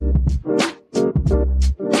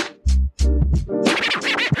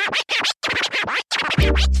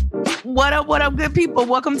What up, good people?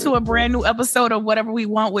 Welcome to a brand new episode of Whatever We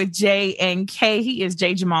Want with Jay and K. He is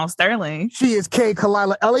J. Jamal Sterling. She is K.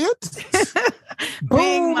 Kalila Elliott.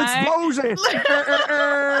 Boom, explosion.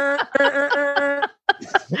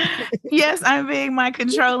 Yes, I'm being my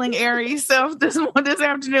controlling Aries self this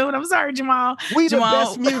afternoon. I'm sorry, Jamal.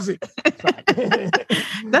 Jamal. The best music.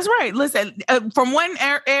 That's right. Listen, from one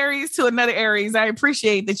Aries to another Aries, I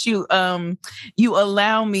appreciate that you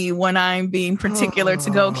allow me when I'm being particular to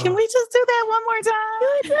go, can we just do that one more time?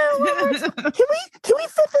 Can we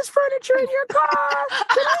fit this furniture in your car?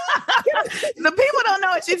 The people don't know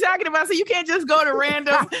what you're talking about, so you can't just go to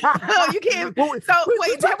random. You can't. Have we told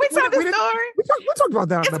this story? We talked about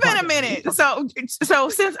that. It's been a minute. So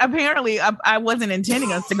since apparently I wasn't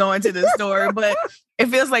intending us to go into this story, but it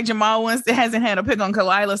feels like Jamal hasn't had a pick on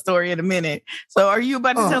Kalila story in a minute. So are you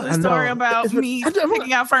about to tell the story about me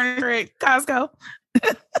picking out furniture at Costco?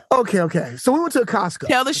 Okay. So we went to a Costco.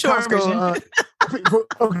 Tell the short version.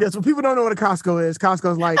 Okay, so people don't know what a Costco is.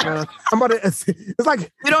 Costco's like, it's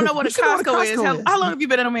like... We don't know what a Costco is. How long have you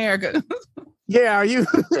been in America? Yeah, are you?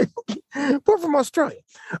 We're from Australia.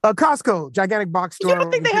 Costco, gigantic box store. You don't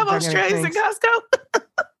think they have Australians in Costco?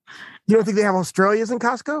 You don't think they have Australians in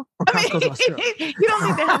Costco? You don't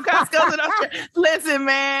think they have Costco's in Australia? Listen,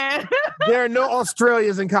 man. There are no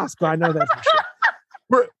Australians in Costco. I know that for sure.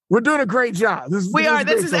 We're doing a great job. This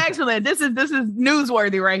is excellent. This is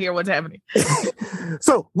newsworthy right here. What's happening?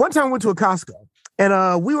 So one time we went to a Costco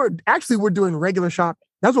and we were doing regular shopping.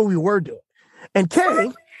 That's what we were doing. And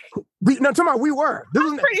Kay, I'm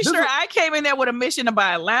pretty sure I came in there with a mission to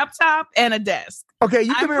buy a laptop and a desk. Okay,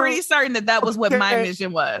 I'm pretty certain that was what my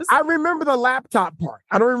mission was. I remember the laptop part.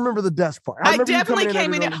 I don't remember the desk part. I definitely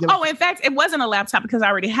came in there. Oh, in fact, it wasn't a laptop because I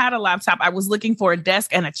already had a laptop. I was looking for a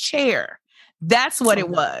desk and a chair. That's what it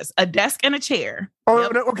was. A desk and a chair. Oh,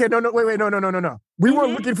 yep. No, okay. No, wait. No. We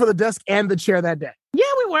weren't looking for the desk and the chair that day. Yeah,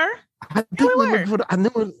 we were. I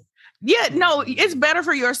knew. Yeah, no, it's better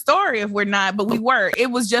for your story if we're not, but we were.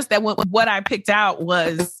 It was just that what I picked out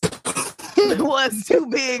was too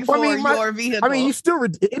big for your vehicle. I mean, you still,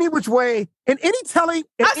 any which way, in any telling.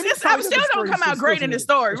 I still don't come out great in the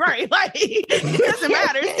story, right? Like, it doesn't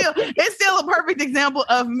matter. It's still a perfect example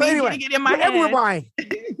of me getting it in my head. We're buying.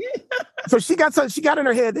 So she got in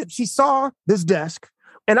her head that she saw this desk,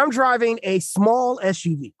 and I'm driving a small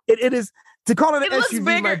SUV. It is. To call it an SUV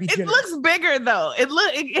bigger. Might be it looks bigger though.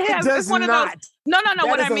 It's one of those. No.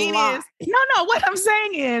 What I mean is, what I'm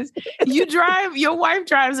saying is, your wife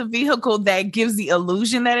drives a vehicle that gives the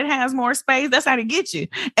illusion that it has more space. That's how to get you.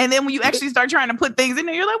 And then when you actually start trying to put things in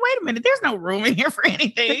there, you're like, wait a minute, there's no room in here for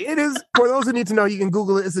anything. It is, for those who need to know, you can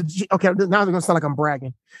Google it. Okay, now it's going to sound like I'm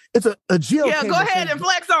bragging. It's a GLK. Yeah, go ahead and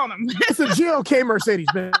flex on them. It's a GLK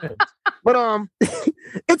Mercedes-Benz. But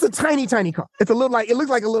it's a tiny car. It's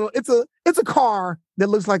a car that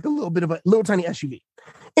looks like a little bit of a little tiny SUV.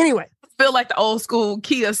 Anyway. Feel like the old school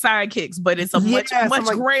Kia Sidekicks, but it's a much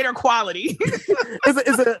greater quality.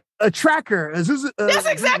 It's a tracker. That's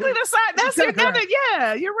exactly the side. That's another.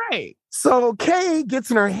 Yeah, you're right. So Kay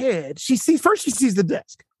gets in her head. She sees the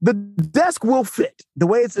desk. The desk will fit. The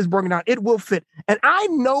way it's broken down, it will fit. And I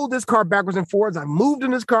know this car backwards and forwards. I moved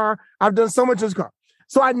in this car. I've done so much in this car.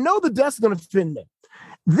 So I know the desk is going to fit in there.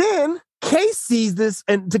 Then Kay sees this,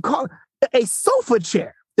 and to call a sofa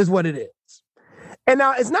chair is what it is. And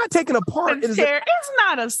now it's not taken apart. It's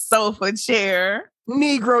not a sofa chair.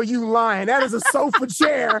 Negro, you lying. That is a sofa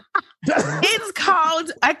chair.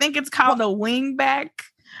 I think it's called a wingback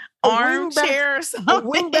armchair or something. A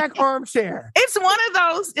wingback armchair. It's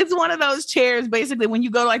one of those chairs, basically, when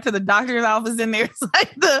you go like to the doctor's office and there's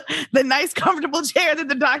like the nice comfortable chair that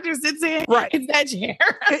the doctor sits in. Right. It's that chair.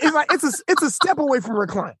 It's a step away from a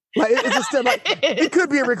recliner. Like it's a step, like it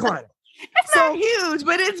could be a recliner. It's not huge,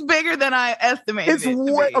 but it's bigger than I estimated. It's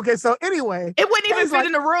way okay. So anyway, it wouldn't even fit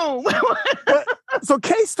in the room. So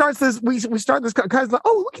Kay starts this. We start this. Kay's like,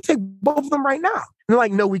 "Oh, we can take both of them right now." And they're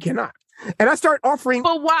like, "No, we cannot." And I start offering.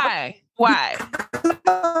 But why? Why?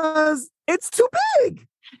 Because it's too big.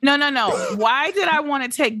 No. Why did I want to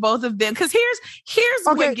take both of them? Because here's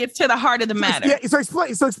what gets to the heart of the matter. Yeah. So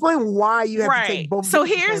explain why you have to take both. So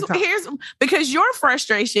here's because your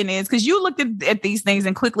frustration is because you looked at these things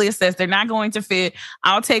and quickly assessed they're not going to fit.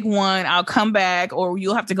 I'll take one. I'll come back, or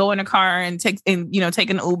you'll have to go in a car and take an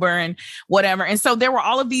Uber and whatever. And so there were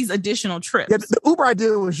all of these additional trips. Yeah, the Uber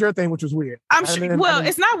idea was your thing, which was weird. I'm sure.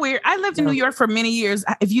 It's not weird. I lived in New York for many years.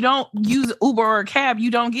 If you don't use Uber or a cab, you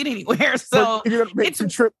don't get anywhere. So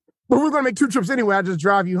But we're going to make 2 trips anyway. I just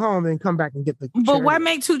drive you home and come back and get the. But why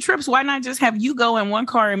make 2 trips? Why not just have you go in one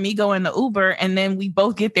car and me go in the Uber, and then we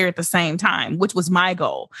both get there at the same time, which was my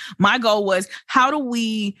goal. My goal was, how do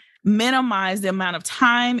we minimize the amount of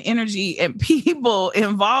time, energy, and people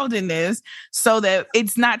involved in this so that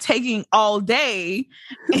it's not taking all day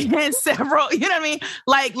and several, you know what I mean?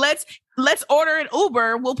 Like, let's order an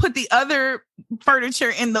Uber. We'll put the other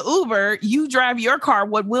furniture in the Uber. You drive your car.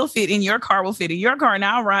 What will fit in your car will fit in your car, and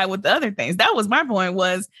I'll ride with the other things. That was my point,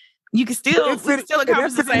 was you can still accomplish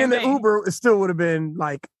the same in the thing. Uber, it still would have been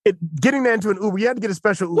like getting that into an Uber. You had to get a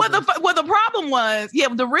special Uber. Well, the problem was,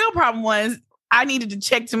 the real problem was I needed to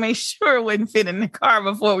check to make sure it wouldn't fit in the car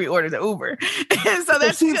before we ordered the Uber. And so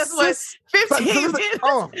that's just what 15 minutes.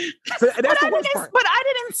 That's the worst part. But I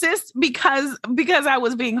didn't insist because I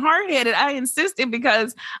was being hard-headed. I insisted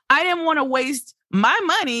because I didn't want to waste my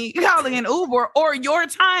money calling an Uber or your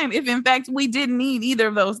time if, in fact, we didn't need either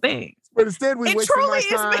of those things. But instead, we wasted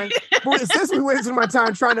my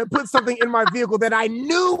time trying to put something in my vehicle that I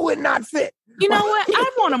knew would not fit. You know what?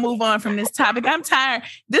 I want to move on from this topic. I'm tired.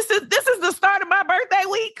 This is the start of my birthday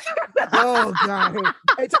week. Oh God!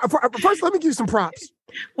 Hey, first, let me give you some props.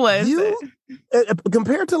 What?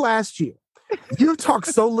 Compared to last year, you've talked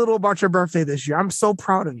so little about your birthday this year. I'm so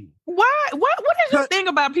proud of you. Why? What is your thing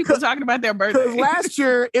about people talking about their birthday? Because last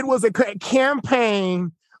year it was a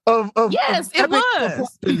campaign of yes, it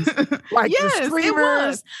was. Like yes, the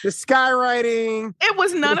streamers, the skywriting. It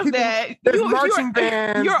was none of that. Marching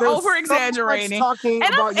bands. You're over exaggerating.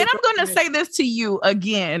 And I'm going to say this to you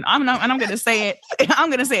again. I'm going to say it. I'm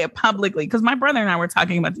going to say it publicly because my brother and I were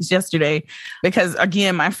talking about this yesterday. Because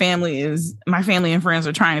again, my family and friends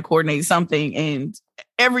are trying to coordinate something, and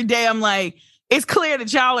every day I'm like, it's clear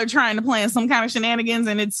that y'all are trying to plan some kind of shenanigans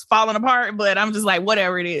and it's falling apart. But I'm just like,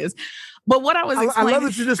 whatever it is. But what I was explaining, I love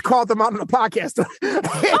that you just called them out on the podcast. Oh no,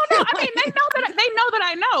 I mean they know that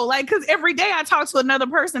I know, like, because every day I talk to another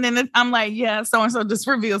person and I'm like, yeah, so and so just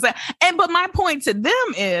reveals that. But my point to them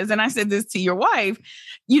is, and I said this to your wife,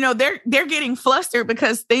 they're getting flustered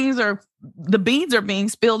because the beans are being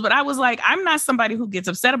spilled. But I was like, I'm not somebody who gets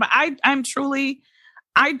upset about. It truly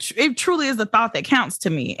is the thought that counts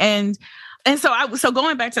to me. And so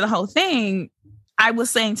going back to the whole thing, I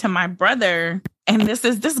was saying to my brother, and this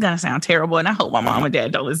is going to sound terrible, and I hope my mom and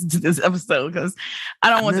dad don't listen to this episode because I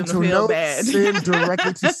don't want them to feel bad.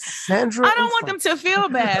 Directly to Sandra. I don't want them to feel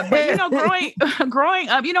bad. But growing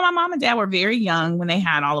up, my mom and dad were very young when they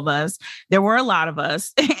had all of us. There were a lot of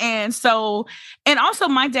us, and also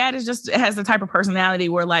my dad has the type of personality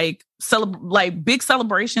where like big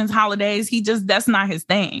celebrations, holidays, that's not his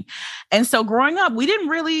thing. And so growing up, we didn't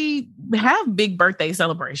really have big birthday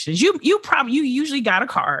celebrations. You usually got a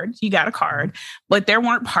card. You got a card, but there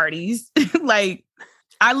weren't parties. Like,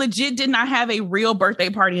 I legit did not have a real birthday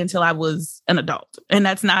party until I was an adult. And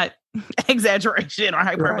that's not exaggeration or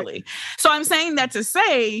hyperbole. Right. So I'm saying that to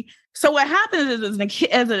say, so what happens is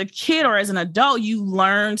as a kid or as an adult, you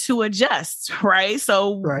learn to adjust, right?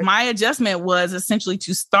 So my adjustment was essentially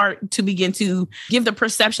to begin to give the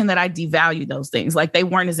perception that I devalue those things. Like, they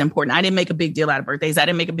weren't as important. I didn't make a big deal out of birthdays. I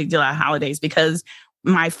didn't make a big deal out of holidays because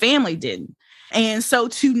my family didn't. And so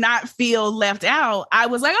to not feel left out, I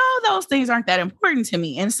was like, oh, those things aren't that important to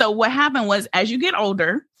me. And so what happened was, as you get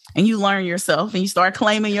older and you learn yourself and you start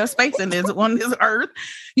claiming your space on this earth,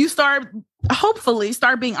 you hopefully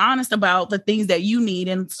start being honest about the things that you need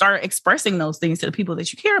and start expressing those things to the people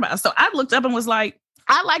that you care about. So I looked up and was like,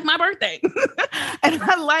 I like my birthday. And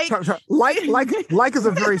I like is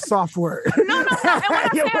a very soft word. No. And when I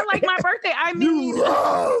say I like my birthday, I mean,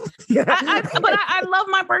 I love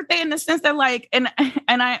my birthday in the sense that like, and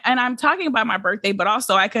I'm talking about my birthday, but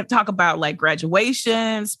also I could talk about like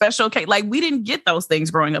graduation, special cake. Like, we didn't get those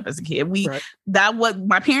things growing up as a kid.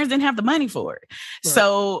 My parents didn't have the money for it.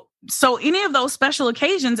 Right. So any of those special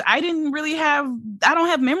occasions, I don't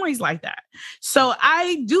have memories like that. So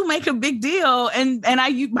I do make a big deal and I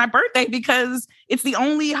use my birthday because it's the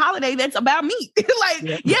only holiday that's about me.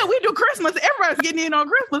 Yeah, we do Christmas. Everybody's getting in on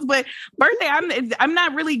Christmas, but birthday, I'm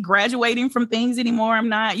not really graduating from things anymore. I'm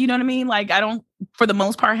not, you know what I mean? Like, I don't, for the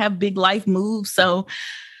most part, have big life moves. So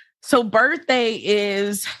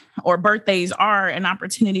birthdays are an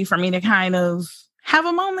opportunity for me to kind of have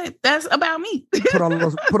a moment that's about me. Put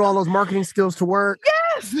all those marketing skills to work.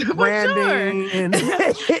 Yes, branding, sure. and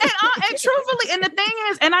truthfully, and the thing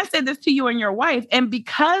is, and I said this to you and your wife, and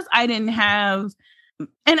because I didn't have,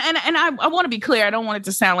 and I want to be clear, I don't want it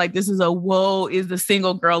to sound like this is is the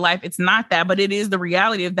single girl life. It's not that, but it is the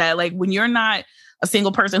reality of that. Like, when you're not a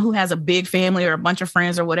single person who has a big family or a bunch of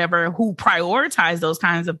friends or whatever who prioritize those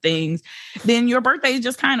kinds of things, then your birthdays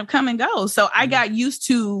just kind of come and go. So I got used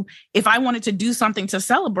to, if I wanted to do something to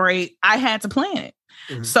celebrate, I had to plan it.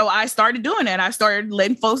 Mm-hmm. So I started doing that. I started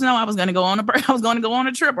letting folks know I was going to go on a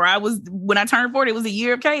trip, or when I turned 40, it was a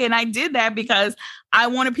year of K. And I did that because I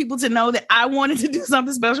wanted people to know that I wanted to do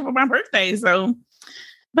something special for my birthday. So,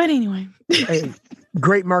 but anyway. Hey,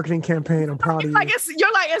 great marketing campaign. I'm proud of you.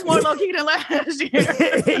 It's more low key than last year.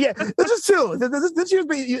 Yeah, this is true. This year's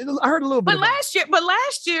I heard a little bit. But last year,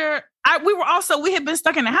 we had been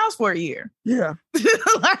stuck in the house for a year. Yeah.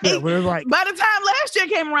 But it was like, by the time last year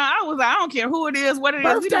came around, I was like, I don't care who it is, what it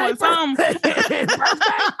is, we doing something. Because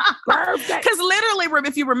literally,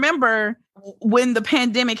 if you remember, when the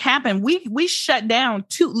pandemic happened, we shut down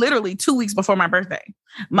literally 2 weeks before my birthday.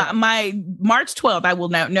 My March 12th, I will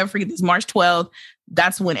never forget this. March 12th,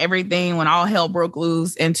 that's when all hell broke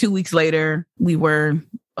loose. And 2 weeks later, we were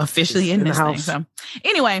officially in this thing. So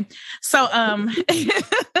anyway, so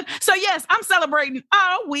yes, I'm celebrating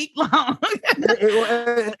all week long.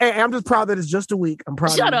 I'm just proud that it's just a week. I'm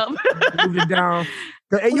proud. Shut up. Moved it down.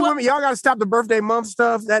 Hey, y'all got to stop the birthday month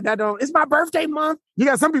stuff. That don't. It's my birthday month. You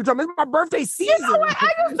got some people talking. It's my birthday season. You know what?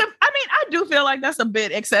 I do feel like that's a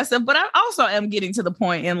bit excessive, but I also am getting to the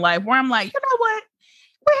point in life where I'm like, you know what?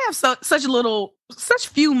 We have such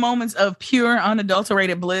few moments of pure,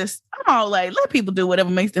 unadulterated bliss. I'm all like, let people do whatever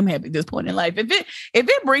makes them happy at this point in life. If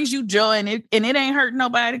it brings you joy and it ain't hurting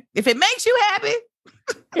nobody, if it makes you happy.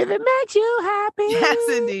 If it makes you happy.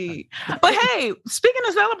 Yes, indeed. But hey, speaking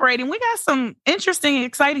of celebrating, we got some interesting,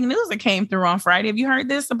 exciting news that came through on Friday. Have you heard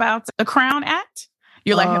this about the Crown Act?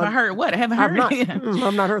 You're like, have I heard what? I haven't heard it.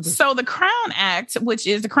 I've not heard this. So the Crown Act,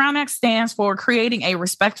 the Crown Act stands for Creating a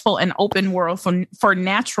Respectful and Open World for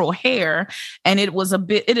Natural Hair. And it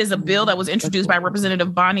is a bill that was introduced by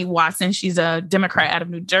Representative Bonnie Watson. She's a Democrat out of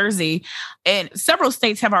New Jersey. And several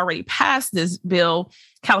states have already passed this bill.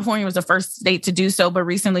 California was the first state to do so, but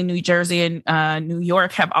recently New Jersey and New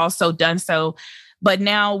York have also done so. But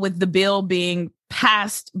now with the bill being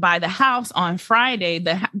passed by the House on Friday,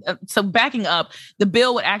 so backing up, the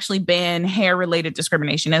bill would actually ban hair-related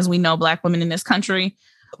discrimination. As we know, Black women in this country,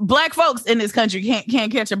 Black folks in this country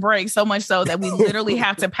can't catch a break, so much so that we literally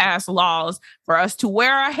have to pass laws for us to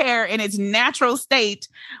wear our hair in its natural state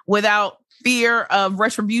without fear of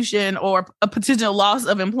retribution or a potential loss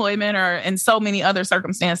of employment or in so many other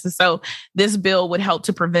circumstances. So this bill would help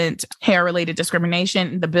to prevent hair-related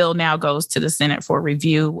discrimination. The bill now goes to the Senate for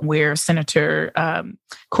review, where Senator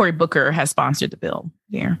Cory Booker has sponsored the bill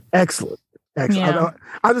here. Excellent. Yeah.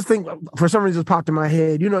 I just think for some reason it popped in my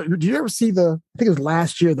head. You know, did you ever see I think it was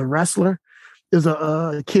last year, The Wrestler? There's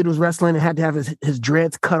a kid was wrestling and had to have his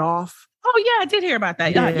dreads cut off. Oh, yeah, I did hear about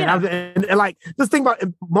that. Yeah. And like, just think about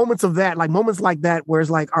moments of that, like moments like that, where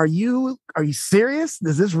it's like, are you serious?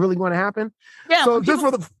 Is this really going to happen? Yeah. So just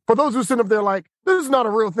for those who sit up there like, this is not a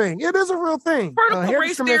real thing. It is a real thing. Critical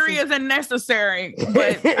race theory isn't necessary,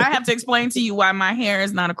 but I have to explain to you why my hair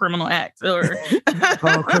is not a criminal act, or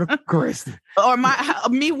or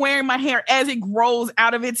me wearing my hair as it grows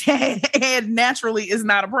out of its head naturally is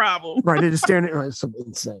not a problem. Right. They're just staring at it. It's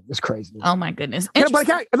insane. It's crazy. Oh my goodness. Can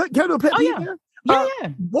I do a pet peeve here? Yeah.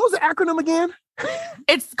 What was the acronym again?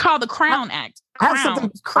 It's called the Crown Act.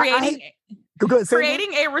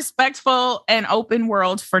 Creating a respectful and open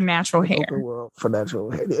world for natural hair. Open world for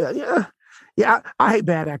natural hair. Yeah. I hate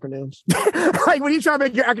bad acronyms. Like when you try to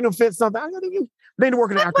make your acronym fit something, they need to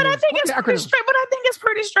work in acronyms. But I think it's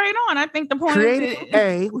pretty straight on. I think the point is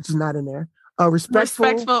A, which is not in there.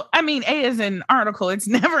 Respectful. I mean, A is an article. It's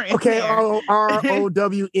never in there. Okay.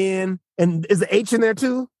 ROWN, and is the H in there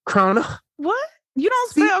too? Crown. What? You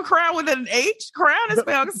don't spell crown with an H. Crown is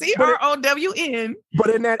spelled CROWN. But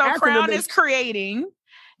in that acronym, Crown is creating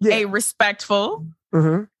a respectful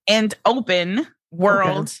and open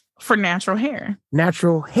world for natural hair.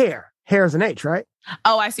 Natural hair. Hair is an H, right?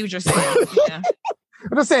 Oh, I see what you're saying. Yeah.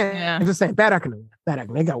 I'm just saying. Bad acronym.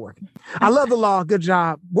 They got working. I love the law. Good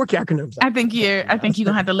job. Work your acronyms. I think you're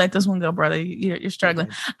gonna have to let this one go, brother. You're struggling.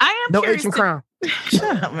 I am no H in crown.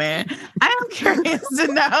 Shut up, man. I am curious to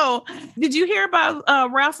know. Did you hear about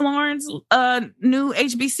Ralph Lauren's new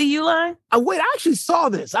HBCU line? Wait, I actually saw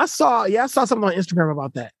this. I saw something on Instagram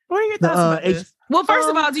about that. What are your thoughts about this? Well, first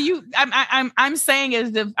of all, I'm saying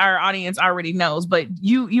as if our audience already knows, but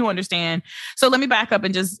you understand. So let me back up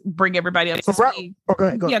and just bring everybody up to speed. Go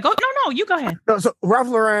ahead. Yeah, you go ahead. No, so Ralph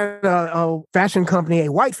Lauren, a fashion company,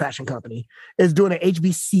 a white fashion company, is doing an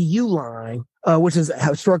HBCU line, which is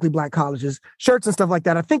historically Black colleges, shirts and stuff like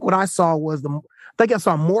that. I think what I saw was I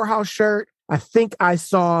saw a Morehouse shirt. I think I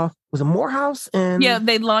saw, was it Morehouse? And yeah,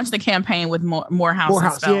 they launched the campaign with Morehouse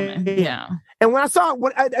and Spelman. Yeah. And when I saw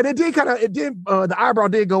the eyebrow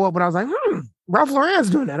did go up, but I was like, Ralph Lauren's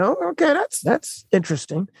doing that. Oh, okay, that's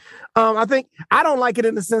interesting. I think I don't like it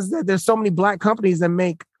in the sense that there's so many Black companies that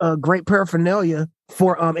make great paraphernalia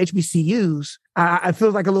for HBCUs. I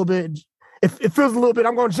feel like a little bit. It feels a little bit.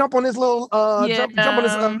 I'm going to jump on this little jump on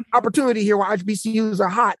this opportunity here while HBCUs are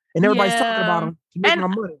hot and everybody's talking about them to make my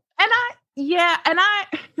money. And I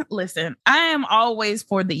listen. I am always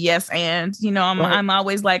for the yes and. I'm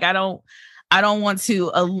always like I don't want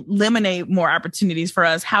to eliminate more opportunities for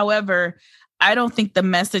us. However, I don't think the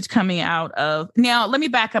message coming out of now. Let me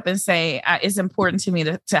back up and say it's important to me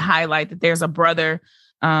to highlight that there's a brother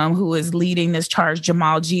who is leading this charge,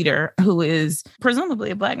 Jamal Jeter, who is presumably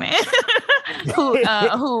a Black man.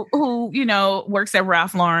 who works at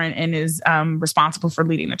Ralph Lauren and is responsible for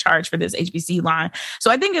leading the charge for this HBC line.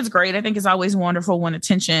 So I think it's great. I think it's always wonderful when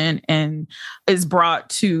attention is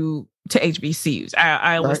brought to HBCUs.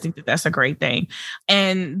 I always think that that's a great thing.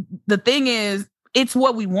 And the thing is, it's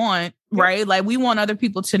what we want, right? Like we want other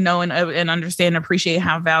people to know and understand and appreciate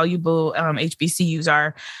how valuable HBCUs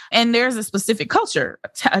are. And there's a specific culture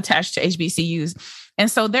attached to HBCUs.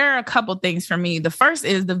 And so there are a couple things for me. The first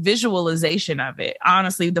is the visualization of it.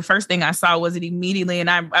 Honestly, the first thing I saw was it immediately, and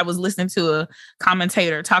I was listening to a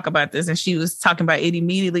commentator talk about this, and she was talking about it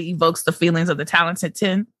immediately evokes the feelings of the talented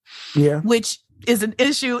 10, which is an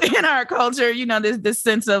issue in our culture. This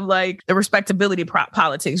sense of like the respectability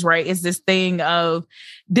politics, right? It's this thing of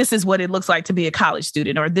this is what it looks like to be a college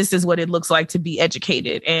student, or this is what it looks like to be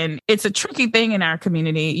educated. And it's a tricky thing in our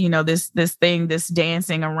community, this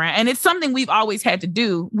dancing around. And it's something we've always had to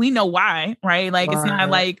do. We know why, right? Like it's not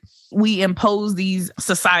like we impose these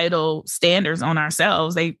societal standards on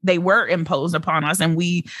ourselves. They were imposed upon us, and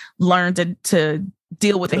we learned to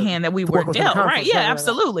deal with the hand that we were dealt, right? Yeah,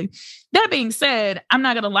 absolutely. That being said, I'm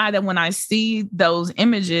not going to lie that when I see those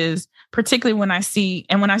images, particularly when I say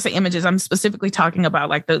images, I'm specifically talking about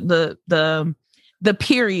like the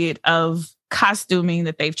period of costuming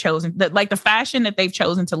that they've chosen, like the fashion that they've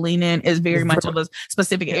chosen to lean in is very much of a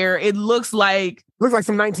specific era. It looks like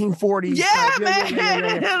some 1940s. Yeah,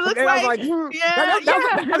 man. It looks like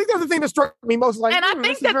I think that's the thing that struck me most. Like, and I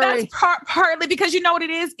think that's partly because you know what it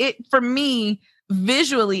is. For me,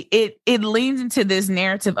 visually, it leans into this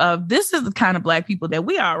narrative of this is the kind of Black people that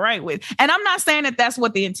we are right with. And I'm not saying that that's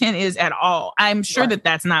what the intent is at all. I'm sure that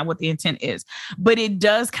that's not what the intent is, but it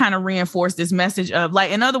does kind of reinforce this message of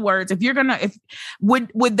like, in other words,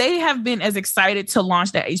 would they have been as excited to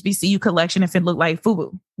launch that HBCU collection if it looked like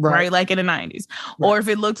FUBU? Right. Like in the 90s, or if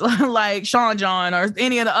it looked like Sean John or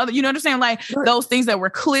any of the other, you know what I'm saying? Like those things that were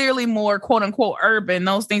clearly more quote unquote urban,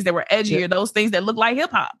 those things that were edgier, those things that look like hip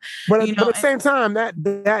hop. But at the same time,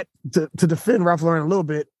 that to defend Ralph Lauren a little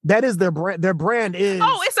bit, that is their brand. Their brand is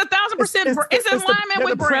it's 1,000%. It's in alignment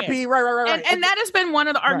with brand. Preppy, right. And that has been one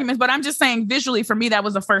of the arguments. But I'm just saying, visually, for me, that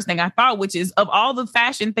was the first thing I thought, which is of all of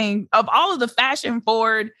the fashion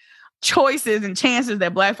forward choices and chances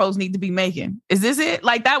that Black folks need to be making. Is this it?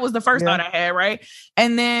 Like that was the first thought I had, right?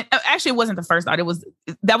 And then actually it wasn't the first thought.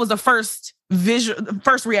 That was the first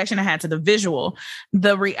reaction I had to the visual.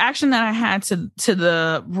 The reaction that I had to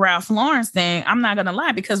the Ralph Lauren thing, I'm not gonna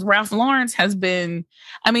lie, because Ralph Lauren has been,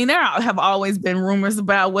 there have always been rumors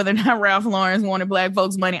about whether or not Ralph Lauren wanted Black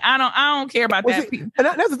folks' money. I don't care about that. And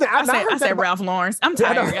that's the thing. I said Ralph Lauren. I'm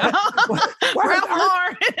tired, y'all. Ralph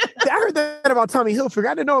Lauren. I heard that about Tommy Hilfiger.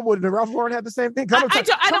 I didn't know did Ralph Lauren have the same thing. I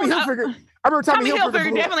don't know. I remember Tommy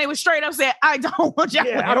Hilfiger definitely was straight up said, "I don't want y'all."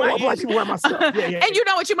 I don't want Black people wearing my stuff. And you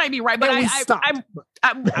know what? You might be right, but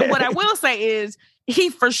what I will say is he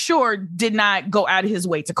for sure did not go out of his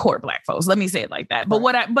way to court Black folks. Let me say it like that.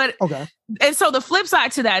 But okay. And so the flip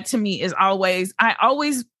side to that to me is I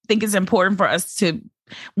always think it's important for us to,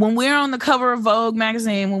 when we're on the cover of Vogue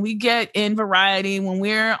magazine, when we get in Variety, when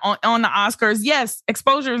we're on the Oscars, yes,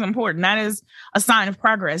 exposure is important. That is a sign of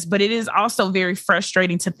progress. But it is also very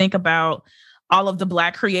frustrating to think about all of the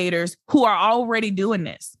Black creators who are already doing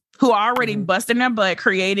this, who are already busting their butt,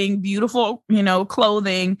 creating beautiful,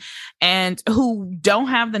 clothing, and who don't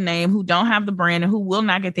have the name, who don't have the brand, and who will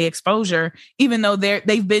not get the exposure, even though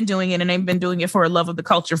they've been doing it and they've been doing it for a love of the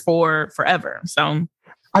culture for forever. So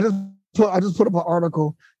I just put up an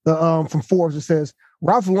article from Forbes that says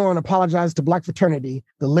Ralph Lauren apologized to Black fraternity,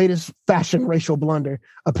 the latest fashion racial blunder.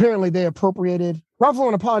 Apparently, Ralph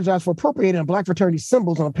Lauren apologized for appropriating a Black fraternity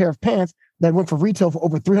symbols on a pair of pants that went for retail for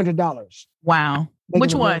over $300. Wow.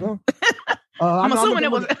 Which one? I'm assuming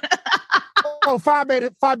it was Phi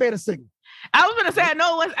Beta Sigma. I was gonna say I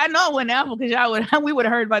know it wasn't Apple because we would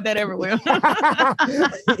have heard about that everywhere.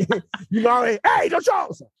 Hey, don't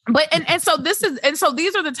y'all. But so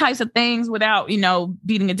these are the types of things, without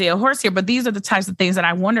beating a dead horse here, but these are the types of things that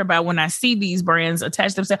I wonder about when I see these brands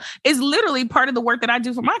attach themselves. It's literally part of the work that I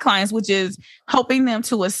do for my clients, which is helping them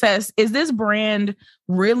to assess, is this brand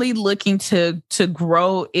really looking to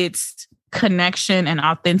grow its connection and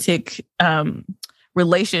authentic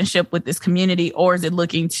relationship with this community, or is it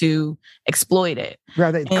looking to exploit it?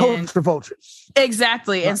 Rather, coach the vultures.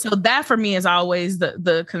 Exactly. Right. And so that for me is always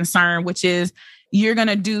the concern, which is you're going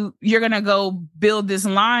to go build this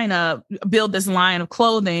line of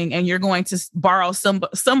clothing, and you're going to borrow some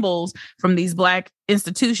symbols from these Black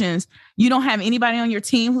institutions. You don't have anybody on your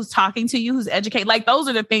team who's talking to you, who's educated. Like, those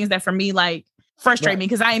are the things that for me, like, frustrate me,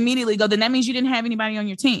 because I immediately go, then that means you didn't have anybody on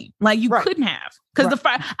your team. Like, you couldn't have. Because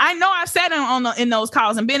I know I've sat in those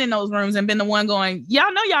calls and been in those rooms and been the one going,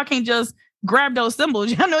 y'all know y'all can't just grab those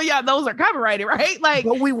symbols. Y'all know those are copyrighted, right? Like,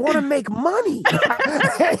 but we want to make money.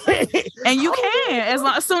 And you can,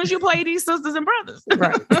 as soon as you play these sisters and brothers.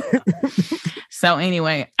 Right. So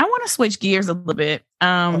anyway, I want to switch gears a little bit.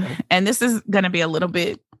 And this is going to be a little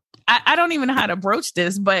bit, I don't even know how to broach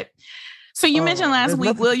this, but so you mentioned last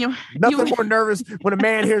week, William. Nothing more nervous when a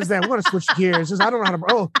man hears that. I want to switch gears. I don't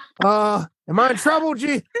know how to. Am I in trouble, G?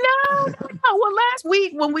 No. Well, last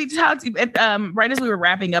week when we talked, right as we were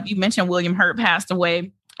wrapping up, you mentioned William Hurt passed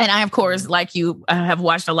away. And I, of course, like you, have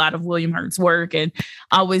watched a lot of William Hurt's work and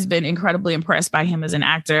always been incredibly impressed by him as an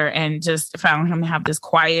actor, and just found him to have this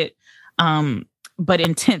quiet, but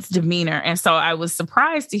intense demeanor. And so I was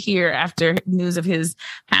surprised to hear, after news of his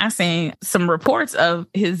passing, some reports of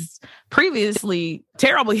his previously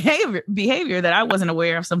terrible behavior that I wasn't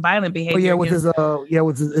aware of, some violent behavior. With his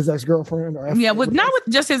ex-girlfriend. Not with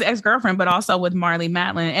just his ex-girlfriend, but also with Marlee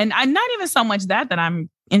Matlin. And I'm not even so much that I'm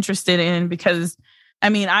interested in, because I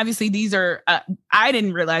mean, obviously these are, I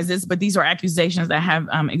didn't realize this, but these are accusations that have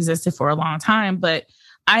existed for a long time. But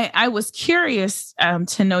I was curious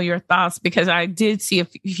to know your thoughts, because I did see a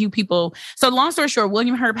few people. So long story short,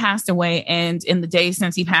 William Hurt passed away. And in the days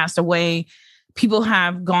since he passed away, people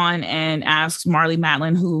have gone and asked Marlee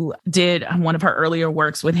Matlin, who did one of her earlier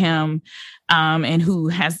works with him, and who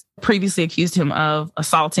has previously accused him of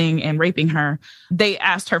assaulting and raping her. They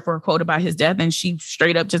asked her for a quote about his death, and she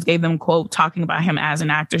straight up just gave them a quote talking about him as an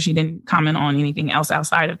actor. She didn't comment on anything else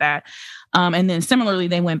outside of that. And then similarly,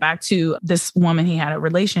 they went back to this woman he had a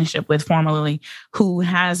relationship with formerly, who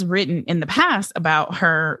has written in the past about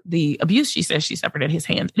the abuse she says she suffered at his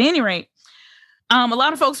hands. At any rate, a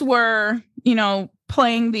lot of folks were,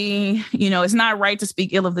 playing it's not right to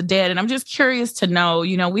speak ill of the dead. And I'm just curious to know,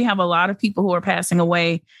 we have a lot of people who are passing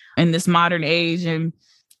away in this modern age, and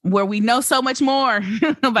where we know so much more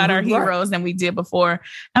about our heroes than we did before.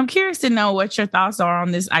 I'm curious to know what your thoughts are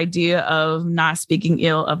on this idea of not speaking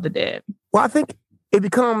ill of the dead. Well, I think it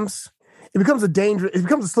becomes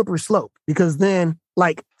a slippery slope, because then,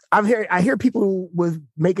 like, I hear people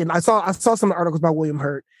I saw some articles about William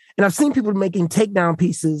Hurt, and I've seen people making takedown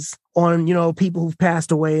pieces on, people who've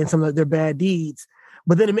passed away and some of their bad deeds.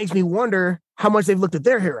 But then it makes me wonder how much they've looked at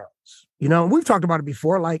their heroes. We've talked about it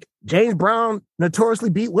before, like James Brown notoriously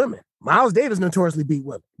beat women. Miles Davis notoriously beat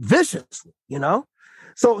women viciously,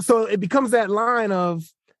 So it becomes that line of,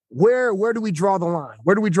 where do we draw the line?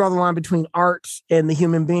 Where do we draw the line between art and the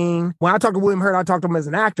human being? When I talk to William Hurt, I talk to him as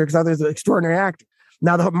an actor, because I think he's an extraordinary actor.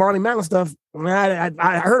 Now, the Marlee Matlin stuff,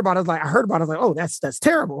 I heard about it. I was like, oh, that's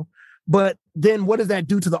terrible. But then what does that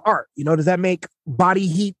do to the art? Does that make Body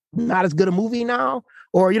Heat not as good a movie now?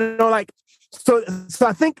 Or, so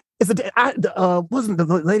I think wasn't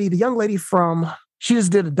the young lady from, she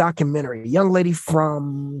just did a documentary, a young lady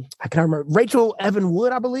from, I can't remember, Rachel Evan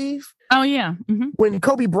Wood, I believe. Oh, yeah. Mm-hmm. When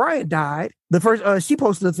Kobe Bryant died, the first, she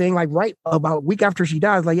posted a thing like right about a week after she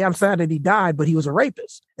died, like, yeah, I'm sad that he died, but he was a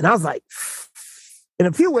rapist. And I was like, in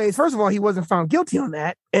a few ways, first of all, he wasn't found guilty on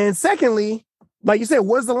that. And secondly, like you said,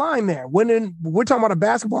 where's the line there? We're talking about a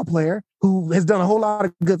basketball player who has done a whole lot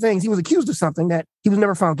of good things. He was accused of something that he was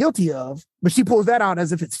never found guilty of, but she pulls that out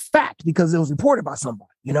as if it's fact because it was reported by somebody,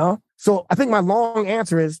 So I think my long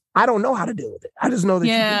answer is, I don't know how to deal with it. I just know that.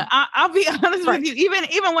 Yeah, I'll be honest with you.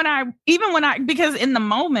 Even when I, because in the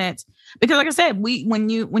moment, because like I said, when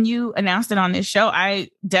you announced it on this show, I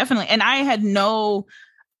definitely, and I had no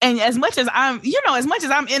And as much as I'm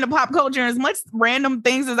into pop culture, as much random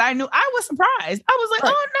things as I knew, I was surprised. I was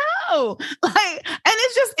like, oh no. Like, and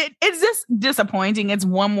it's just disappointing. It's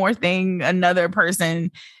one more thing another person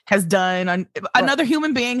has done. Another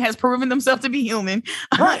human being has proven themselves to be human.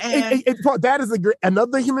 Right. That is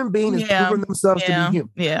another human being has proven themselves to be human.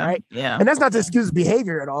 Yeah. Right. Yeah. And that's not to excuse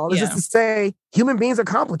behavior at all. It's just to say human beings are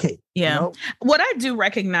complicated. Yeah. You know? What I do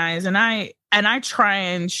recognize, and I try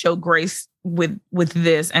and show grace with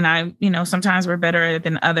this, and I, sometimes we're better at it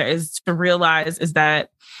than others, is to realize is that,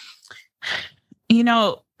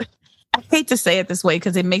 I hate to say it this way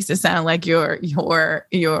because it makes it sound like your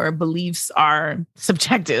beliefs are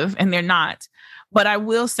subjective, and they're not. But I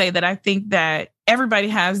will say that I think that everybody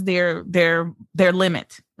has their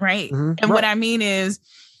limit, right? Mm-hmm. And what I mean is,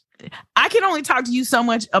 I can only talk to you so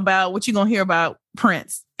much about what you're gonna hear about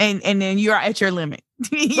Prince, and then you're at your limit.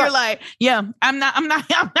 You're like, yeah, I'm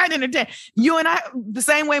not entertained. You and I, the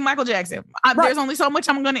same way Michael Jackson. There's only so much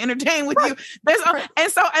I'm going to entertain with you.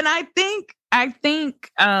 And I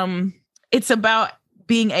think it's about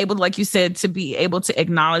being able, like you said, to be able to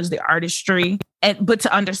acknowledge the artistry, but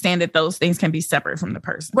to understand that those things can be separate from the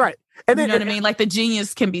person. Right. And then, you know what I mean? Like the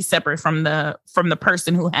genius can be separate from the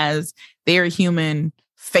person who has their human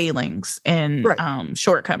failings and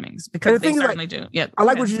shortcomings, because they certainly do. Yeah, I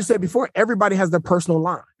like what you just said before. Everybody has their personal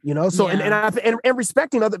line, So and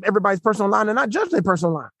respecting everybody's personal line and not judging their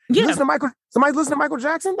personal line. Yeah. Somebody listen to Michael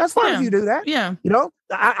Jackson. That's fine if you do that. Yeah.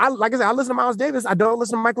 I like I said, I listen to Miles Davis. I don't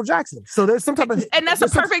listen to Michael Jackson. So there's some type of, and that's a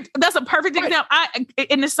perfect example.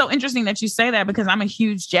 And it's so interesting that you say that, because I'm a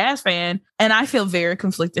huge jazz fan and I feel very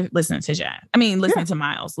conflicted listening to jazz. I mean, listening to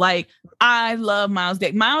Miles. Like, I love Miles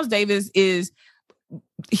Davis. Miles Davis is.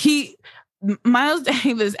 Miles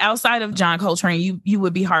Davis, outside of John Coltrane, you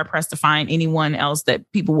would be hard pressed to find anyone else that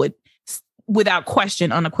people would, without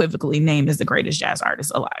question, unequivocally name as the greatest jazz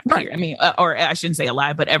artist alive. Right. I mean, or I shouldn't say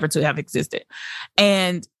alive, but ever to have existed.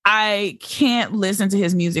 And I can't listen to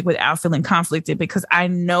his music without feeling conflicted, because I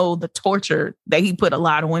know the torture that he put a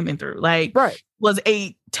lot of women through. Like, was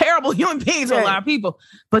a terrible human being to a lot of people.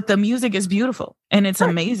 But the music is beautiful and it's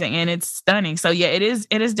amazing and it's stunning. So yeah, it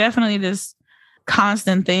is definitely this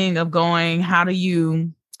constant thing of going, how do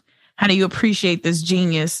you appreciate this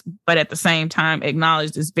genius, but at the same time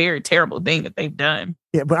acknowledge this very terrible thing that they've done.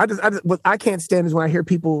 Yeah, but what I can't stand is when I hear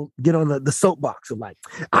people get on the soapbox of like,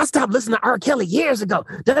 I stopped listening to R. Kelly years ago.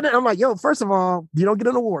 I'm like, yo, first of all, you don't get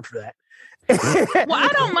an award for that. Well, I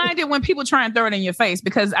don't mind it when people try and throw it in your face,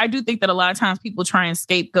 because I do think that a lot of times people try and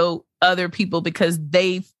scapegoat other people because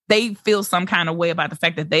they feel some kind of way about the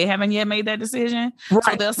fact that they haven't yet made that decision. Right,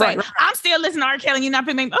 so they'll say, I'm still listening to R. Kelly and you're not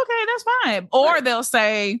being made. Okay, that's fine. Or they'll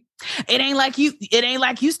say, it ain't like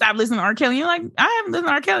you stopped listening to R. Kelly. You're like, I haven't listened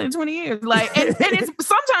to R. Kelly in 20 years. Like, and it's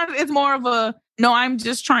sometimes it's more of a, no, I'm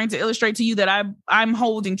just trying to illustrate to you that I'm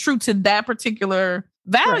holding true to that particular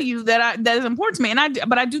value that is important to me.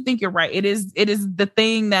 But I do think you're right. It is the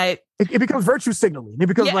thing that it becomes virtue signaling. It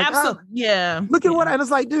becomes like, absolutely. Look at what I was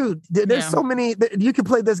like, dude. There's so many you can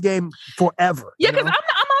play this game forever. Yeah, because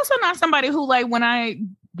I'm also not somebody who, like, when I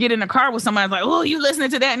get in a car with somebody, like, oh, you listening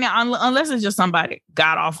to that now? Unless it's just somebody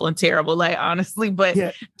god awful and terrible, like, honestly. But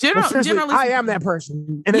generally, I am that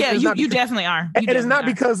person. And you definitely are. And it's not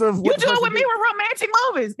because of what you do it with me with romantic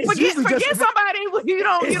movies. Forget somebody you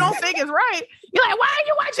don't think is right. You're like, why are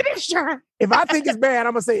you watching this show? If I think it's bad,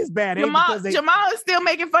 I'm gonna say it's bad. Jamal is still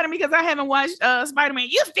making fun of me because I haven't watched Spider-Man.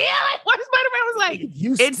 You still ain't watched Spider-Man? I was like,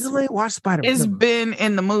 you still ain't watched Spider-Man. It's been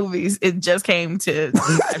in the movies. It just came to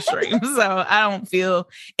live stream. So I don't feel,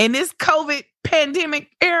 in this COVID pandemic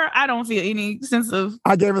era, I don't feel any sense of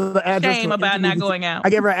shame about not going out. I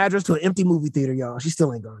gave her an address to an empty movie theater, y'all. She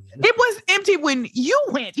still ain't going yet. It was empty when you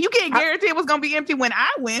went. You can't guarantee it was going to be empty when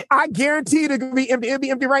I went. I guarantee it's going to be empty. It'll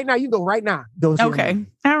be empty right now. You go right now. Okay.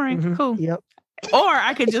 All right. Cool. Yep. Or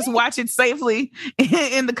I could just watch it safely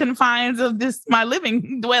in the confines of my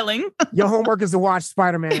living dwelling. Your homework is to watch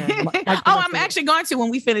Spider-Man. I'm actually going to when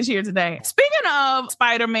we finish here today. Speaking of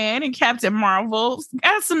Spider-Man and Captain Marvel,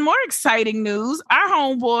 got some more exciting news. Our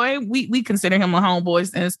homeboy, we consider him a homeboy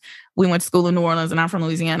since we went to school in New Orleans and I'm from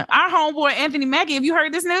Louisiana. Our homeboy, Anthony Mackie, have you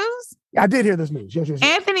heard this news? I did hear this news. Yes.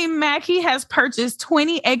 Anthony Mackie has purchased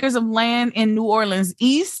 20 acres of land in New Orleans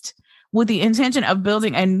East with the intention of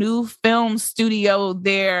building a new film studio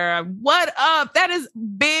there. What up? That is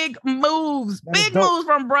big moves. Big moves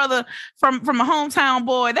from a hometown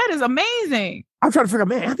boy. That is amazing. I'm trying to figure out,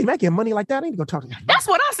 man, Anthony Mackie have money like that? I need to go talk to him. That's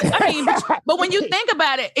what I said. I mean, but when you think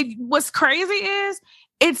about it, what's crazy is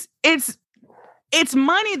it's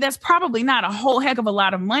money that's probably not a whole heck of a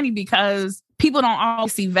lot of money because people don't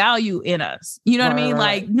always see value in us. You know what I mean?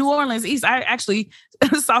 Right. Like New Orleans East, I actually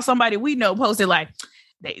saw somebody we know posted like,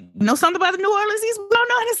 they know something about the New Orleans East, don't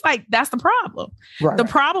know. And it's like, that's the problem. Right. The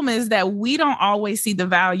problem is that we don't always see the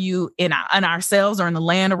value in ourselves or in the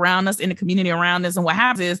land around us, in the community around us. And what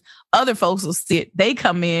happens is other folks will sit, they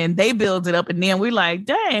come in, they build it up. And then we're like,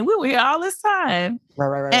 dang, we were here all this time.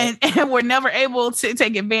 Right. And we're never able to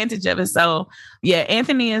take advantage of it. So yeah,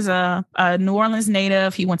 Anthony is a New Orleans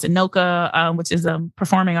native. He went to NOCA, which is a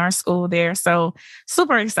performing arts school there. So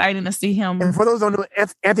super exciting to see him. And for those who don't know,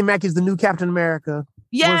 Anthony Mackie is the new Captain America.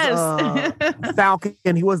 Yes. Falcon.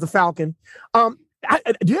 He was the Falcon. Do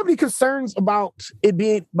you have any concerns about it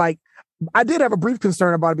being like, I did have a brief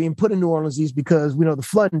concern about it being put in New Orleans East because we know the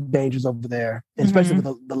flooding dangers over there, especially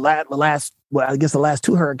with the last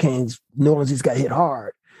two hurricanes, New Orleans East got hit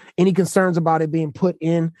hard. Any concerns about it being put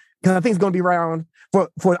in? Because I think it's going to be right on for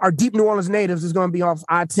our deep New Orleans natives, it's going to be off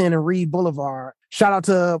I-10 and Reed Boulevard. Shout out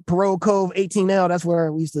to Parole Cove 18L. That's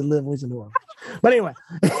where we used to live when we was in New Orleans. But anyway,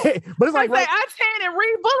 but it's like right, I-10 and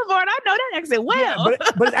Reed Boulevard. I know that exit well. Yeah,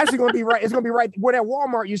 but it's actually going to be right. It's going to be right where that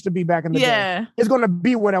Walmart used to be back in the day. It's going to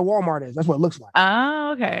be where that Walmart is. That's what it looks like.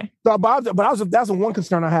 Oh, okay. So, that's the one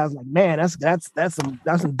concern I have. Like, man, that's some.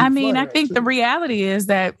 I mean, I think the reality is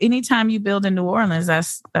that anytime you build in New Orleans,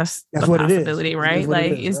 that's a what possibility, it is. Right?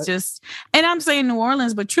 Like it's right? Just, and I'm saying New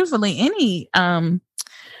Orleans, but truthfully, any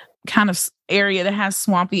kind of area that has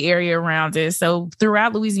swampy area around it. So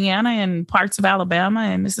throughout Louisiana and parts of Alabama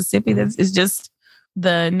and Mississippi, that is just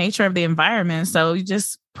the nature of the environment. So you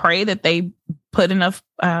just pray that they put enough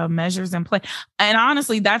measures in place. And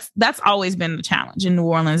honestly, that's always been the challenge in New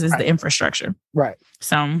Orleans is the infrastructure. Right.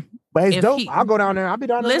 So but it's dope. I'll go down there. I'll be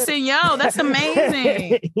down there. Listen, that's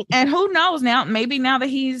amazing. And who knows now, maybe now that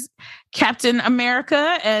he's Captain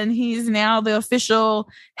America and he's now the official,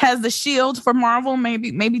 has the shield for Marvel,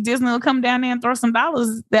 maybe Disney will come down there and throw some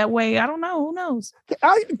dollars that way. I don't know. Who knows?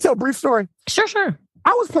 I'll even tell a brief story. Sure.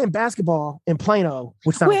 I was playing basketball in Plano,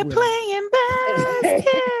 which sounds weird. Playing basketball.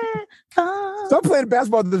 So I'm playing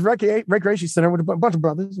basketball at this recreation center with a bunch of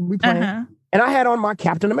brothers. And we playing. And I had on my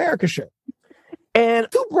Captain America shirt. And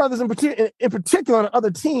two brothers in particular on the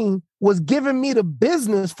other team was giving me the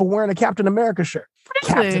business for wearing a Captain America shirt.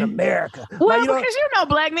 Really? Captain America. Well, because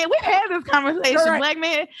black men, we've had this conversation. Right. Black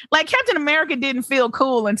men, like Captain America didn't feel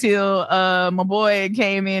cool until my boy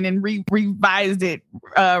came in and revised it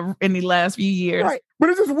in the last few years. Right. But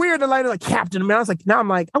it's just weird to like Captain America. I was like, now I'm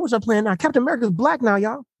like, I wish I playing now. Captain America's black now,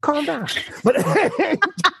 y'all. Calm down. But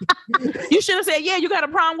you should have said, yeah, you got a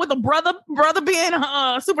problem with a brother being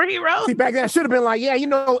a superhero. See, back then I should have been like, yeah,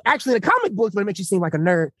 actually in the comic books, but it makes you seem like a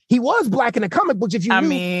nerd. He was black in the comic books if you knew. I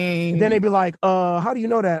mean, then they'd be like, how do you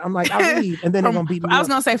know that? I'm like, I read, and then they're gonna beat me. I was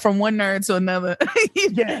gonna say from one nerd to another.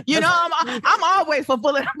 Yeah, I'm always for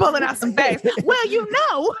pulling out some facts.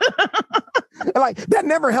 Well, like that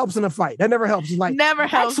never helps in a fight. That never helps. Like never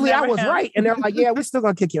helps. Actually, I was right, and they're like, yeah, we're still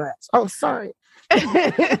gonna kick your ass. Oh, sorry.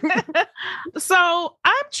 So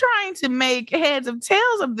I'm trying to make heads of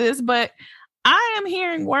tails of this, but I am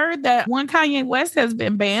hearing word that one Kanye West has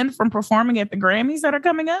been banned from performing at the Grammys that are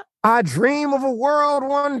coming up. I dream of a world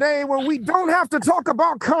one day where we don't have to talk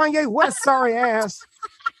about Kanye West, sorry ass.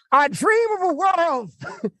 I dream of a world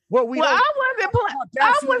where we. Well, I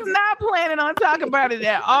was not planning on talking about it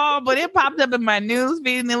at all, but it popped up in my news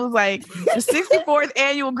feed, and it was like the 64th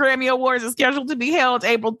annual Grammy Awards is scheduled to be held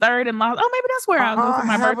April 3rd in Los. Oh, maybe that's where I'll go for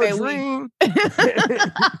my birthday week.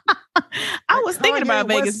 I was thinking about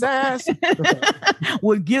Vegas.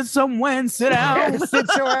 Would get somewhere and sit down, sit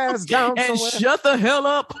your ass down, and shut the hell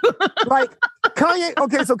up. Like Kanye.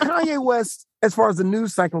 Okay, so Kanye West, as far as the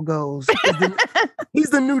news cycle goes, he's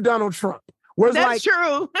the new Donald Trump. Whereas that's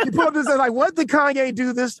true. You put up this like, what did Kanye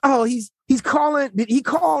do this? Oh, he called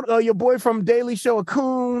your boy from Daily Show a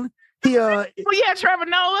coon. Trevor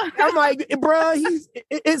Noah. I'm like, bro,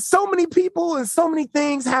 it's so many people and so many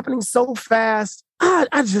things happening so fast.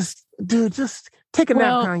 I just take a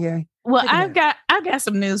nap, Kanye. Well, I've got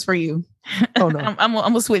some news for you. Oh no, I'm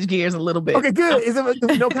gonna switch gears a little bit. Okay, good. Is it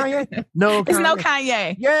no Kanye? No, it's no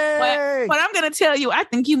Kanye. Yay! But I'm gonna tell you, I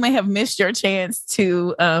think you may have missed your chance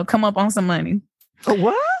to come up on some money.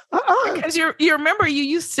 What? Because you remember you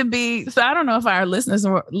used to be. So I don't know if our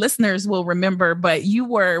listeners will remember, but you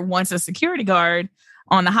were once a security guard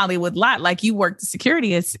on the Hollywood lot, like you worked the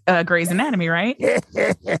security at Grey's Anatomy, right?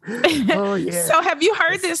 Oh, yeah. So have you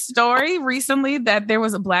heard this story recently that there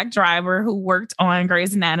was a black driver who worked on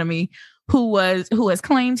Grey's Anatomy who has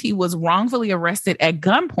claimed he was wrongfully arrested at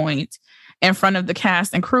gunpoint in front of the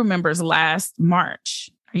cast and crew members last March?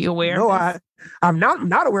 Are you aware? No, I'm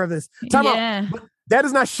not aware of this. That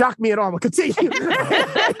does not shock me at all. But continue.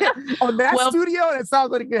 On that studio, that sounds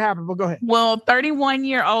like it could happen, but go ahead. Well,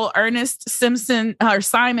 31-year-old Ernest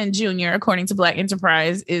Simon Jr., according to Black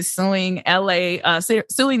Enterprise, is suing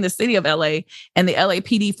suing the city of LA and the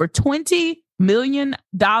LAPD for $20 million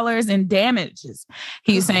in damages.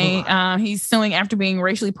 He's saying he's suing after being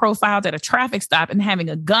racially profiled at a traffic stop and having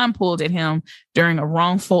a gun pulled at him during a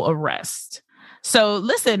wrongful arrest. So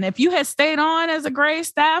listen, if you had stayed on as a grade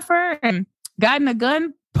staffer and gotten a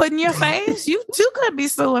gun put in your face, you too could be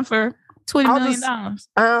suing for $20 million.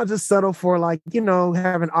 I'll just settle for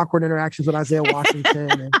having awkward interactions with Isaiah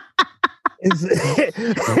Washington. So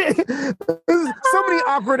many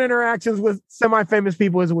awkward interactions with semi-famous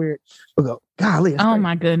people is weird. We'll go, golly. Oh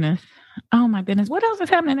my goodness. What else is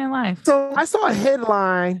happening in life? So I saw a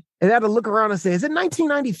headline and I had to look around and say, is it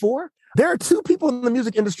 1994? There are two people in the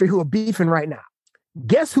music industry who are beefing right now.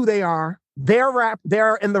 Guess who they are?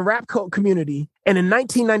 They're in the rap community. And in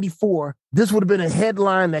 1994, this would have been a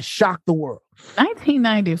headline that shocked the world.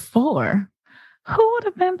 1994? Who would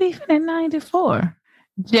have been beefing in 94?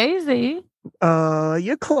 Jay-Z.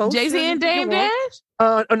 You're close. Jay-Z and Dame Dash?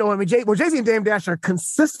 No, I mean, Jay-Z and Dame Dash are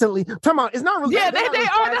consistently talking about. It's not really. Yeah, they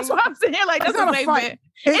are. That's what I'm saying. Like, that's not a fight.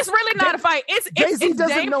 It's really not a fight. It's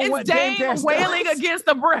Dame wailing against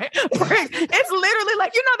the brick. It's literally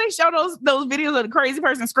like, they show those videos of the crazy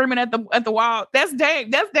person screaming at the wall. That's Dame.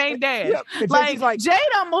 That's Dame Dash. Yep. Like Jay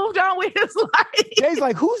done moved on with his life. Jay's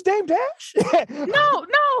like, who's Dame Dash? No.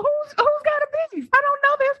 Who's got a beef? I don't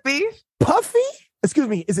know this beef. Puffy? Excuse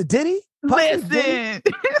me. Is it Diddy? Listen. Diddy?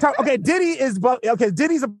 Okay, Diddy's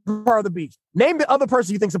a part of the beef. Name the other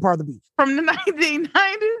person you think's a part of the beef. From the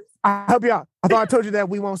 1990s? I'll help you out. I thought I told you that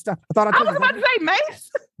we won't stop. I was about to say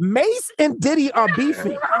Mace. Mace and Diddy are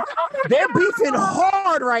beefing. They're beefing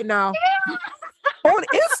hard right now on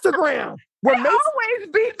Instagram. They're always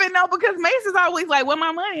beefing though, because Mace is always like, "Where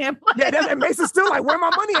my money at?" And Mace is still like, "Where my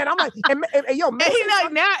money at?" I'm like, and yo, Mace he's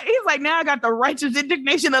like, now I got the righteous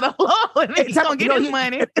indignation of the Lord, and he's gonna get his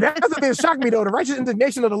money. That doesn't even shock me though. The righteous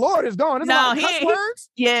indignation of the Lord is gone. No, words.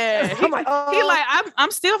 Yeah, I'm like, I'm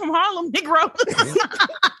still from Harlem, Negro.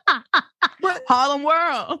 Harlem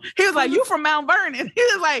World. He was like, "You from Mount Vernon?" He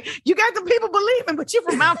was like, "You got the people believing, but you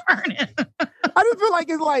from Mount Vernon." I just feel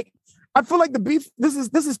like I feel like the beef, this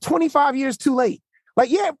is 25 years too late. Like,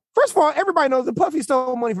 yeah, first of all, everybody knows that Puffy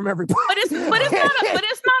stole money from everybody. But it's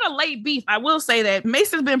not a late beef. I will say that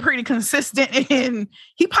Mace has been pretty consistent, and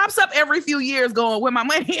he pops up every few years going, "Where my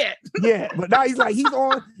money at?" Yeah, but now he's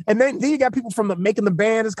on, and then you got people from Making the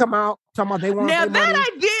Band has come out talking about they want. Now that money. I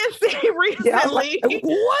did see recently. Yeah, like,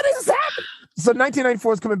 what is happening? So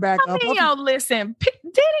 1994 is coming back. Listen,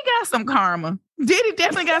 Diddy got some karma. Diddy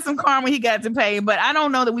definitely got some karma he got to pay, but I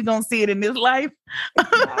don't know that we're going to see it in this life.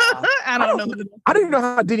 I don't know. I don't even know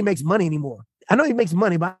how Diddy makes money anymore. I know he makes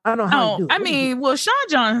money, but I don't know how he do it. Sean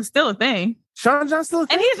John is still a thing. Sean John's still a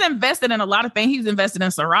thing? And he's invested in a lot of things. He's invested in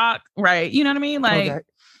Ciroc, right? You know what I mean? Like, okay.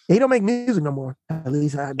 He don't make music no more. At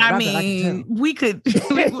least we could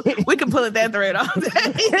pull at that thread all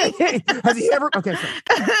day. Has he ever? Okay, so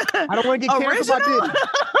I don't want to get canceled about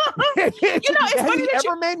this. It's funny that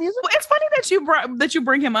you made music. It's funny that you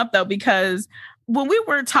bring him up though, because when we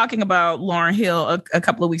were talking about Lauryn Hill a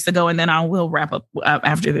couple of weeks ago, and then I will wrap up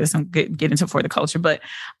after this and get into For the Culture. But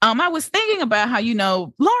I was thinking about how,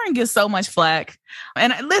 Lauryn gets so much flack.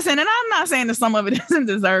 And listen, and I'm not saying that some of it isn't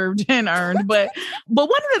deserved and earned, but one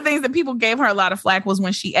of the things that people gave her a lot of flack was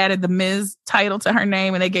when she added the Ms. title to her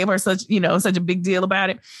name, and they gave her such a big deal about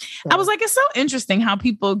it. Yeah. I was like, it's so interesting how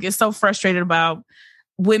people get so frustrated about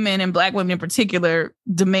women and Black women in particular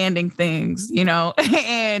demanding things,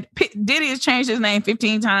 and Diddy has changed his name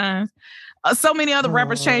 15 times. So many other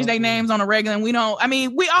rappers change their names on a regular, and we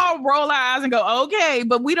all roll our eyes and go, okay,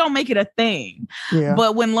 but we don't make it a thing. Yeah.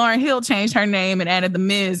 But when Lauryn Hill changed her name and added the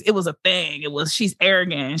Ms., it was a thing. It was, she's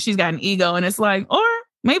arrogant, she's got an ego, and it's like, or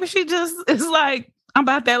maybe she just is like, I'm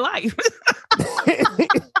about that life.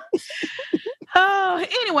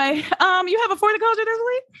 Anyway, you have a For the Culture this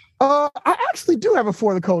week? I actually do have a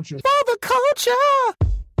For the Culture. For the culture.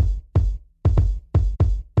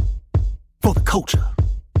 For the culture.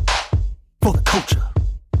 For the culture.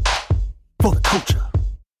 For the culture.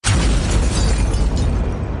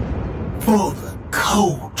 For the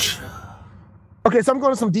culture. Okay, so I'm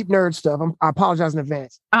going to some deep nerd stuff. I apologize in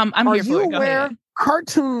advance. I'm here for it. Go ahead.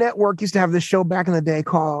 Cartoon Network used to have this show back in the day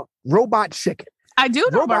called Robot Chicken. I do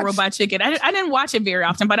know about Robot Chicken. I didn't watch it very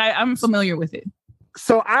often, but I'm familiar with it.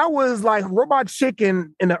 So I was like Robot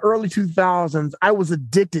Chicken in the early 2000s. I was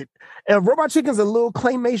addicted. Robot Chicken's a little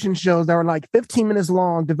claymation shows that were like 15 minutes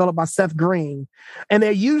long, developed by Seth Green. And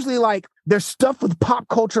they're usually like, they're stuffed with pop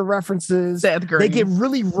culture references. Seth Green. They get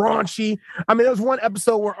really raunchy. I mean, there was one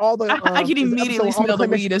episode where all the... I can immediately smell the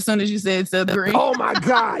weed as soon as you said Seth Green. Oh my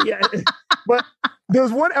God, yeah. But there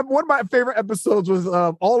was one of my favorite episodes was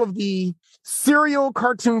all of the serial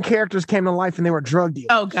cartoon characters came to life and they were drug dealers.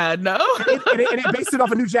 Oh God, no. and it based it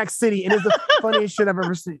off of New Jack City. And it's the funniest shit I've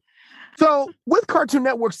ever seen. So with Cartoon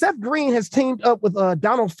Network, Seth Green has teamed up with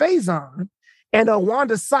Donald Faison and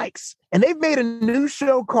Wanda Sykes, and they've made a new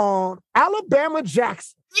show called Alabama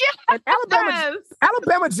Jackson. Yeah, and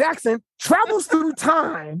Alabama Jackson travels through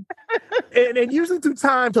time, and usually through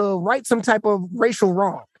time to right some type of racial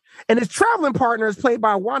wrong. And his traveling partner is played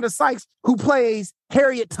by Wanda Sykes, who plays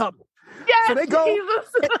Harriet Tubman. Yes, so they go,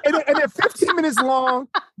 and they're 15 minutes long.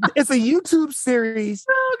 It's a YouTube series,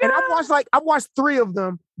 and I've watched 3 of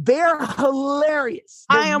them. They're hilarious.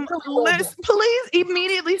 Please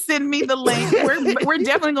immediately send me the link. We're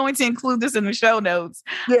definitely going to include this in the show notes.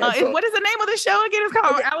 Yeah, what is the name of the show again? It's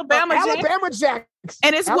called Alabama Jackson.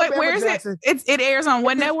 And it's where is it? It airs on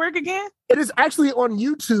what network again? It is actually on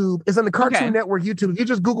YouTube. It's on the Cartoon Network YouTube. If you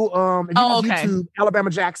just Google YouTube Alabama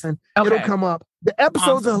Jackson, it'll come up. The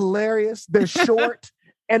episodes are hilarious. They're short.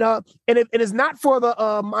 And it is not for the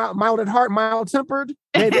mild at heart, mild tempered.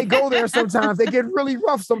 They go there sometimes. They get really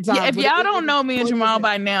rough sometimes. Yeah, if y'all don't know me and Jamal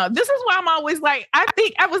by now, this is why I'm always like, I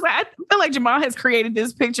feel like Jamal has created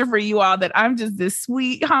this picture for you all that I'm just this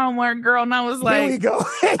sweet Hallmark girl. And I was like, there we go.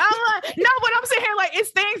 I'm like, no, but I'm sitting here like, it's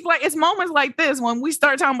things like, it's moments like this when we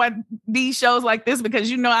start talking about these shows like this,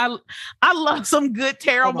 because I love some good,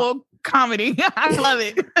 terrible comedy. I love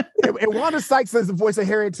it. And Wanda Sykes is the voice of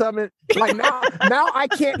Harriet Tubman. Like now I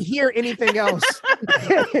can't hear anything else.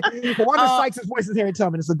 Wanda Sykes' voice is Harriet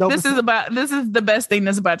Tubman. It's a dope. This is the best thing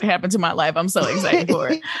that's about to happen to my life. I'm so excited for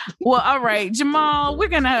it. Well, all right, Jamal, we're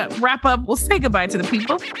gonna wrap up. We'll say goodbye to the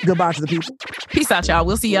people. Goodbye to the people. Peace out, y'all.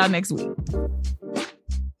 We'll see y'all next week.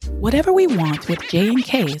 Whatever We Want with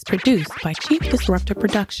J&K is produced by Chief Disruptor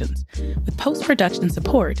Productions, with post-production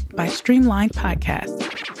support by Streamlined Podcasts.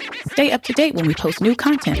 Stay up to date when we post new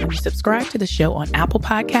content when you subscribe to the show on Apple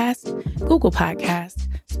Podcasts, Google Podcasts,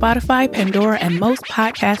 Spotify, Pandora, and most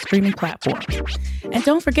podcast streaming platforms. And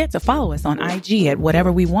don't forget to follow us on IG at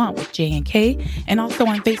Whatever We Want with J&K, and also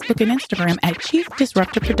on Facebook and Instagram at Chief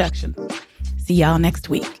Disruptor Productions. See y'all next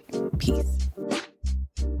week. Peace.